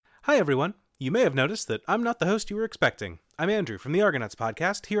Hi, everyone. You may have noticed that I'm not the host you were expecting. I'm Andrew from the Argonauts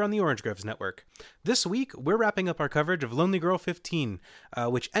podcast here on the Orange Groves Network. This week, we're wrapping up our coverage of Lonely Girl 15,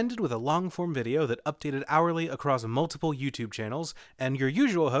 which ended with a long-form video that updated hourly across multiple YouTube channels, and your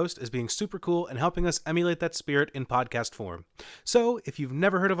usual host is being super cool and helping us emulate that spirit in podcast form. So, if you've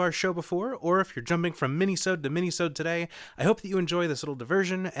never heard of our show before, or if you're jumping from minisode to minisode today, I hope that you enjoy this little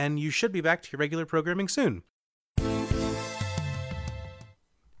diversion, and you should be back to your regular programming soon.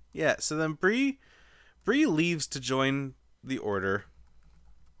 Yeah, so then Bree leaves to join the Order.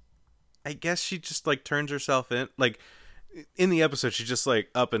 I guess she just, turns herself in. In the episode, she just,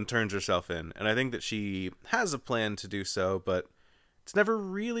 up and turns herself in. And I think that she has a plan to do so, but it's never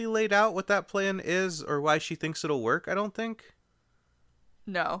really laid out what that plan is or why she thinks it'll work, I don't think.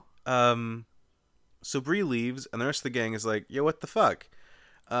 No. So Bree leaves, and the rest of the gang is like, yo, what the fuck?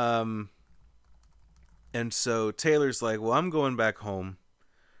 And so Taylor's like, well, I'm going back home.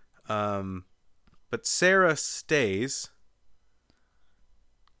 But Sarah stays.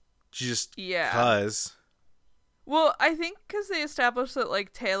 Just cause. Well, I think because they established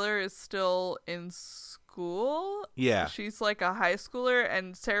that, Taylor is still in school. Yeah. She's, a high schooler,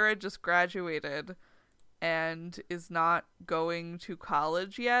 and Sarah just graduated and is not going to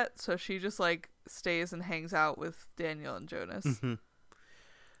college yet, so she just, stays and hangs out with Daniel and Jonas. Mm-hmm.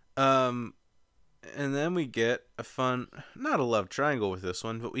 And then we get a fun, not a love triangle with this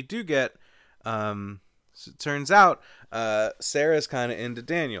one, but we do get, so it turns out, Sarah's kind of into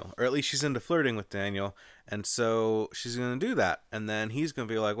Daniel, or at least she's into flirting with Daniel, and so she's going to do that, and then he's going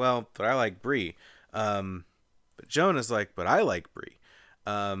to be like, well, but I like Bree, but Jonah's like, but I like Bree,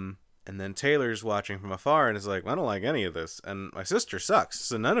 and then Taylor's watching from afar and is like, I don't like any of this, and my sister sucks,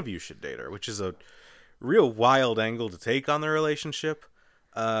 so none of you should date her, which is a real wild angle to take on their relationship.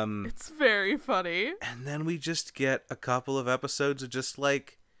 It's very funny. And then we just get a couple of episodes of just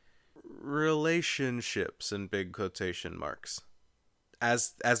relationships in big quotation marks.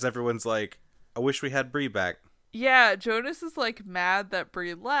 As everyone's like, I wish we had Bree back. Yeah, Jonas is mad that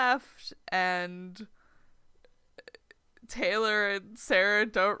Bree left, and Taylor and Sarah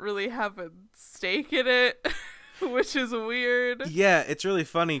don't really have a stake in it, which is weird. Yeah, it's really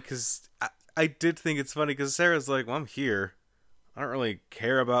funny because I did think it's funny because Sarah's like, well, I'm here. I don't really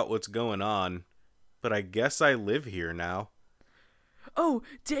care about what's going on, but I guess I live here now. Oh,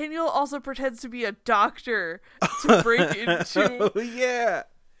 Daniel also pretends to be a doctor to break into... Oh, yeah!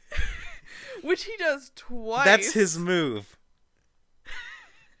 Which he does twice. That's his move.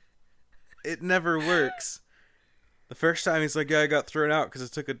 It never works. The first time he's like, yeah, I got thrown out because I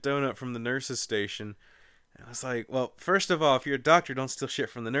took a donut from the nurse's station. And I was like, well, first of all, if you're a doctor, don't steal shit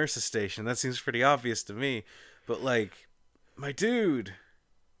from the nurse's station. That seems pretty obvious to me. But, my dude.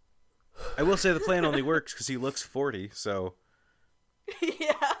 I will say the plan only works because he looks 40, so.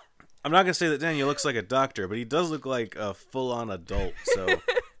 Yeah. I'm not going to say that Daniel looks like a doctor, but he does look like a full-on adult, so. They were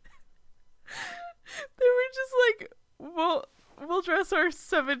just we'll dress our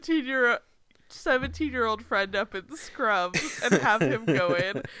 17-year-old friend up in scrubs and have him go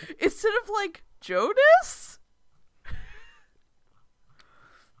in. Instead of, Jonas?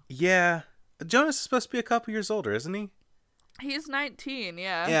 Yeah. Jonas is supposed to be a couple years older, isn't he? He's 19,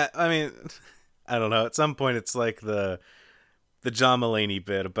 yeah. Yeah, I mean, I don't know. At some point, it's like the John Mulaney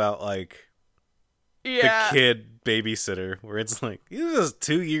bit about, the kid babysitter, where it's he's just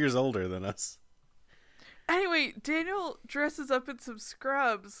 2 years older than us. Anyway, Daniel dresses up in some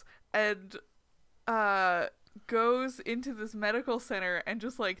scrubs and goes into this medical center and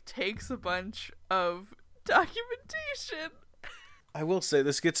just, takes a bunch of documentation. I will say,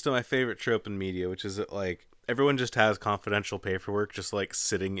 this gets to my favorite trope in media, which is that, everyone just has confidential paperwork just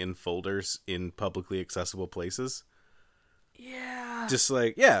sitting in folders in publicly accessible places. Yeah. Just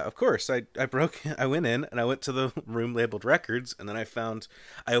yeah, of course. I went in and I went to the room labeled records, and then I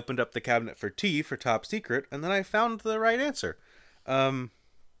opened up the cabinet for T for top secret, and then I found the right answer. And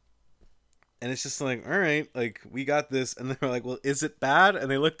it's just all right, we got this, and they're like, well, is it bad?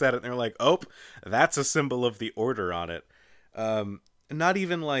 And they looked at it and they're like, oh, that's a symbol of the Order on it. Not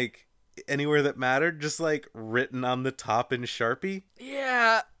even anywhere that mattered, just written on the top in Sharpie.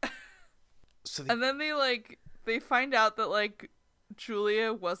 Yeah. So and then they find out that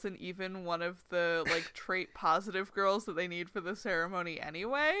Julia wasn't even one of the trait positive girls that they need for the ceremony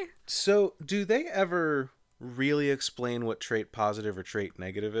anyway. So do they ever really explain what trait positive or trait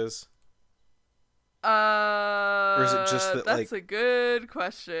negative is? Or is it just that that's a good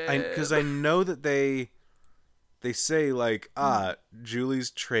question. Because I know that they say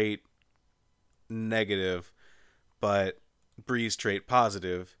Julie's trait negative, but Bree's trait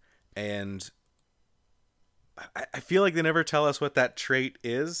positive, and I feel like they never tell us what that trait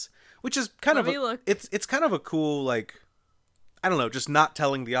is. which is kind Let of me look. it's kind of a cool, like, I don't know, just not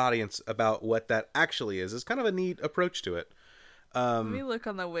telling the audience about what that actually is kind of a neat approach to it. Let me look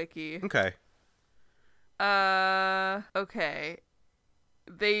on the wiki. Okay. Okay.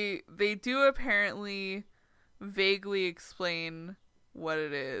 They do apparently vaguely explain what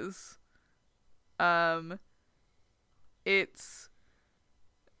it is. It's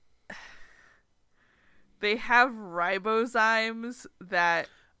they have ribozymes that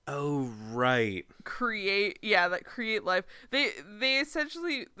Oh, right. create life. They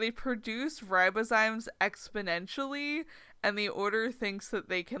essentially they produce ribozymes exponentially, and the Order thinks that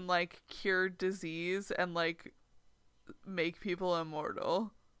they can like cure disease and like make people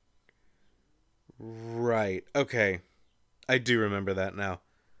immortal. Right. Okay. I do remember that now.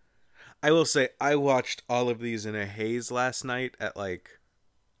 I will say I watched all of these in a haze last night at like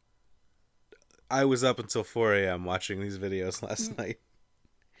I was up until 4 a.m. watching these videos last night.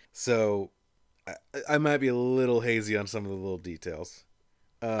 So I might be a little hazy on some of the little details.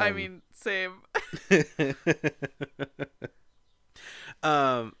 I mean, same.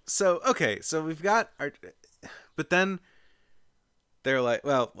 So we've got our, but then they're like,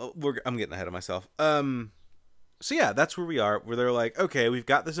 well, I'm getting ahead of myself. So yeah, that's where we are. Where they're like, okay, we've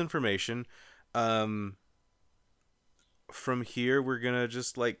got this information. From here, we're gonna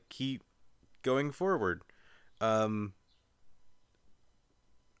just like keep going forward.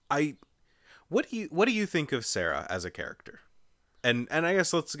 What do you think of Sarah as a character? And I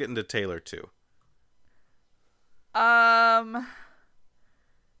guess let's get into Taylor too. I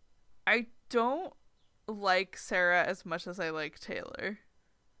don't like Sarah as much as I like Taylor.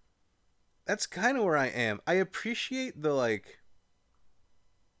 That's kind of where I am. I appreciate the like.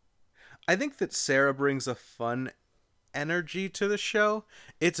 I think that Sarah brings a fun energy to the show.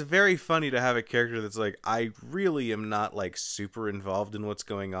 It's very funny to have a character that's like, I really am not like super involved in what's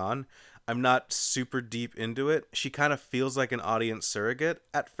going on. I'm not super deep into it. She kind of feels like an audience surrogate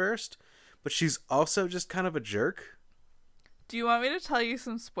at first, but she's also just kind of a jerk. Do you want me to tell you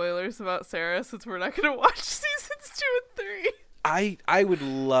some spoilers about Sarah since we're not going to watch seasons 2 and 3? I would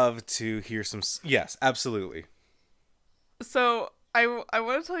love to hear some. Yes, absolutely. So I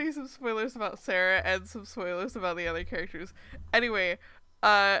want to tell you some spoilers about Sarah and some spoilers about the other characters. Anyway,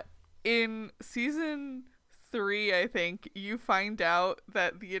 in season 3, I think, you find out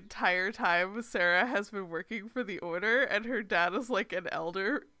that the entire time Sarah has been working for the Order, and her dad is like an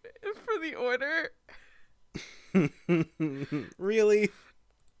elder for the Order. Really?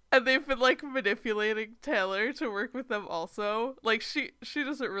 And they've been like manipulating Taylor to work with them also. Like she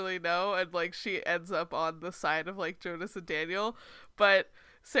doesn't really know, and like she ends up on the side of like Jonas and Daniel. But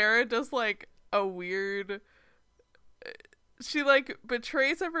Sarah does like a weird, she like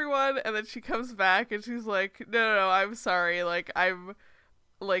betrays everyone, and then she comes back and she's like, no, I'm sorry. Like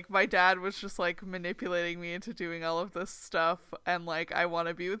my dad was just like manipulating me into doing all of this stuff, and like I want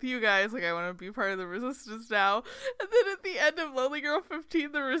to be with you guys, like I want to be part of the Resistance now. And then at the end of Lonely Girl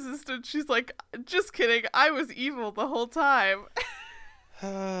 15, the Resistance, she's like, just kidding, I was evil the whole time.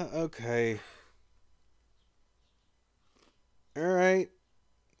 Okay. All right.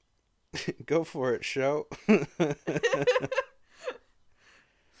 Go for it, show.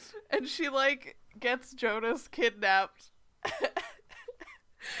 And she like gets Jonas kidnapped.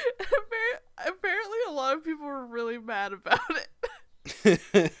 Apparently a lot of people were really mad about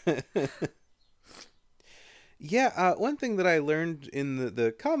it. Yeah, one thing that I learned in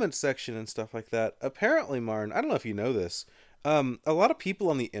the comments section and stuff like that, apparently, Marn, I don't know if you know this, a lot of people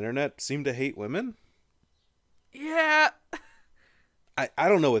on the internet seem to hate women. Yeah. I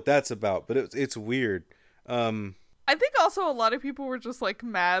don't know what that's about, but it's weird. I think also a lot of people were just like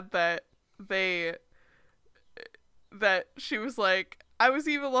mad that she was like, I was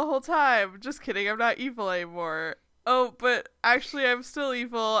evil the whole time. Just kidding, I'm not evil anymore. Oh, but actually I'm still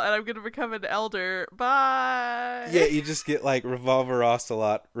evil and I'm gonna become an elder. Bye. Yeah, you just get like Revolver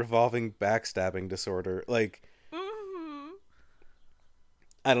Ocelot, revolving backstabbing disorder. Like,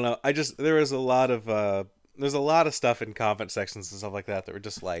 I don't know. There was a lot of there's a lot of stuff in comment sections and stuff like that were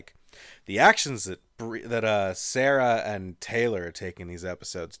just like, the actions that Sarah and Taylor are taking these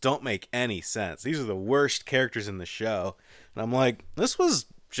episodes don't make any sense. These are the worst characters in the show. And I'm like, this was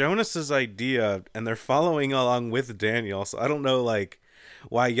Jonas's idea, and they're following along with Daniel, so I don't know like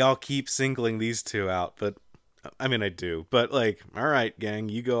why y'all keep singling these two out, but I mean I do. But like, all right, gang,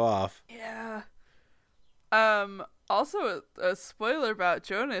 you go off. Yeah. Also a spoiler about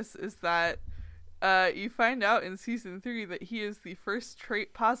Jonas is that you find out in season 3 that he is the first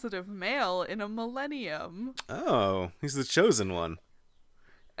trait-positive male in a millennium. Oh, he's the chosen one.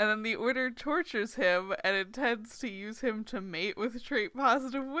 And then the Order tortures him and intends to use him to mate with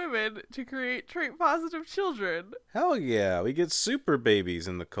trait-positive women to create trait-positive children. Hell yeah, we get super babies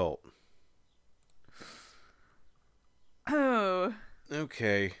in the cult. Oh.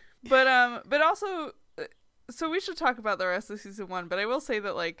 Okay. But also, so we should talk about the rest of season 1, but I will say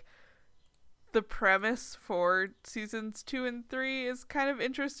that, like, the premise for seasons 2 and 3 is kind of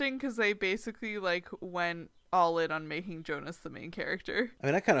interesting because they basically, like, went all in on making Jonas the main character. I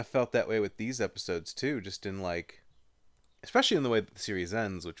mean, I kind of felt that way with these episodes too, just in like, especially in the way that the series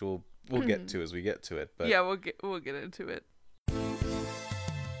ends, which we'll get to as we get to it. But yeah, we'll get into it.